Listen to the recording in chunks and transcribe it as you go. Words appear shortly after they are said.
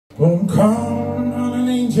I'm calling on an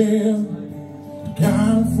angel,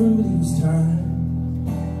 God for this time,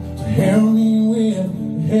 to help me with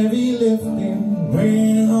the heavy lifting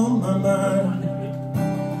weighing on my mind.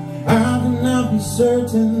 I cannot be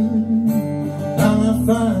certain I might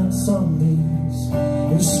find some peace.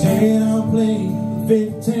 Instead I'll play the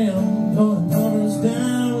victim, pulling numbers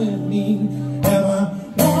down with me. Have I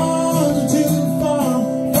wandered too far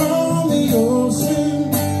from the ocean?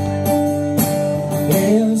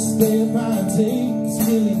 Every step I take is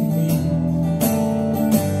killing me.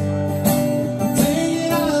 Take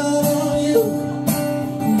it out on you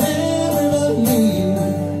and everybody leave.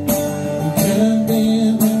 You could have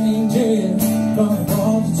been an angel, but I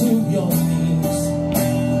brought you to your knees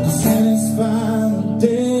to satisfy the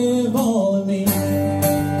devil in me.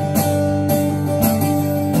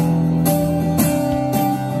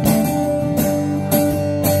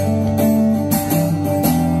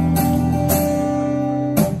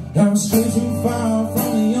 I'm straight too far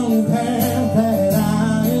from the only path that I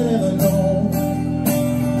had ever known.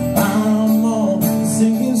 I'm on a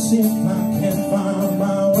sinking ship, I can't find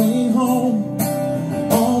my way home.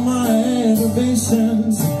 All my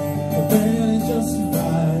aggravations are barely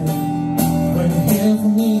justified. When you're here for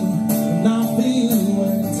me, and not for you,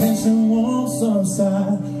 when tension won't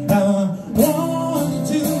subside. Have I wandered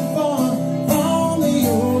too far from the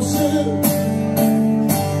ocean?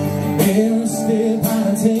 Every step I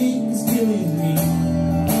take is killing me.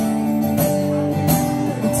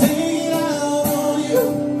 Take it out on you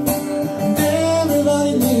and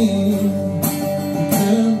everybody leave. You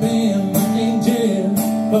could have been an angel,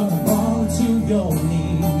 but I brought you to your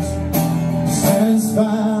knees to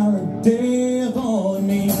satisfy the devil in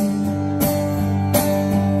me.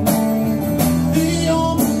 The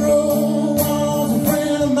open road was a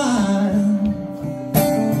friend of mine.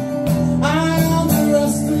 I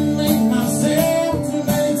underestimate myself too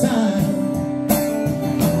many times.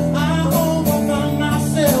 I hope I find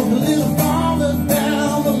myself a little farther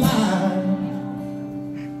down the line.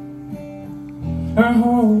 I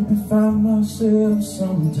hope I find myself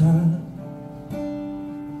sometime.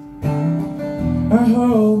 I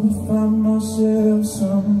hope I find myself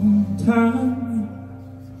sometime.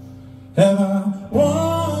 Have I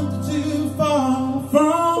wandered too far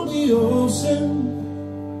from the ocean?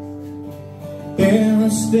 Every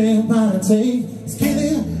step I take is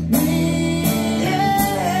killing me.